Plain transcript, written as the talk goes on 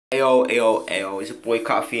Ayo, it's your boy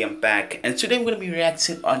Coffee. I'm back, and today I'm gonna be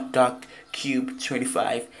reacting on darkcube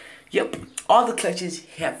 25. Yep, all the clutches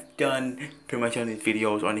have done pretty much on these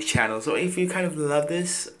videos on the channel. So if you kind of love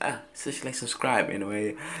this, such like subscribe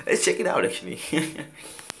anyway. Let's check it out actually.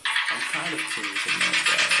 I'm kind of curious about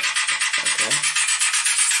that. Okay.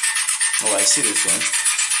 Oh, I see this one.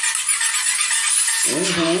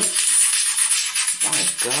 Ooh, my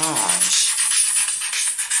gosh.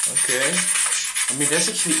 Okay. I mean, that's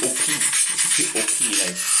actually OP. That's actually OP.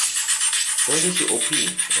 Like, that's actually OP,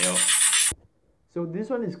 you know. So this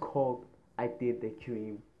one is called I Did the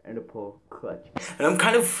Cream and the Pearl Clutch. And I'm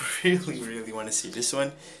kind of really want to see this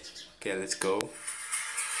one. Okay, let's go. Okay.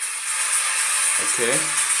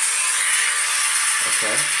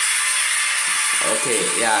 Okay,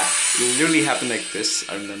 yeah. It literally happened like this,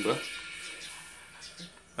 I remember.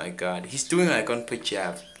 My god, he's doing like on pitch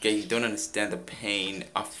jab. Okay, you don't understand the pain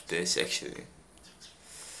of this actually.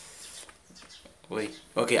 Wait,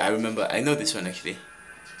 okay, I remember. I know this one actually.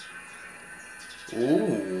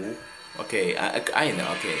 Ooh, okay, I know.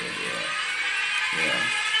 Okay, yeah.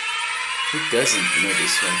 Who doesn't know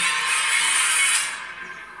this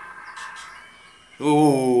one?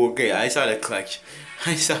 Ooh, okay, I saw the clutch.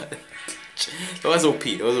 I saw the clutch. That was OP.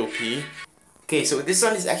 That was OP. Okay, so this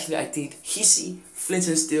one is actually I did Hissy Flint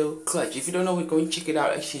and Steel clutch. If you don't know, we're going to check it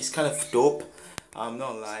out. Actually, it's kind of dope. Not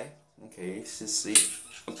lie. Okay, let's just see.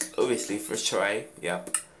 Okay, obviously, first try.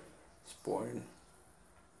 Yep. Born.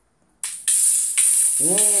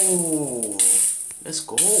 Whoa, let's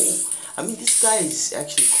go. I mean, this guy is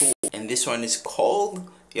actually cool. And this one is called,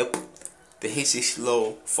 yep, the Hasty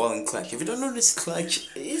Slow Falling Clutch. If you don't know this clutch,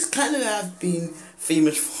 it's kind of have been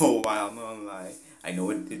famous for a while, not gonna lie. I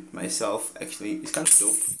know it myself, actually. It's kind of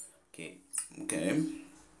dope. Okay.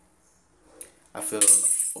 I feel,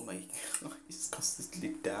 oh my god, it's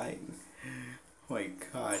constantly dying. Oh my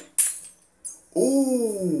god.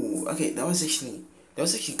 Oh, okay, that was actually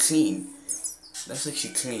clean. That was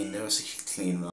actually clean.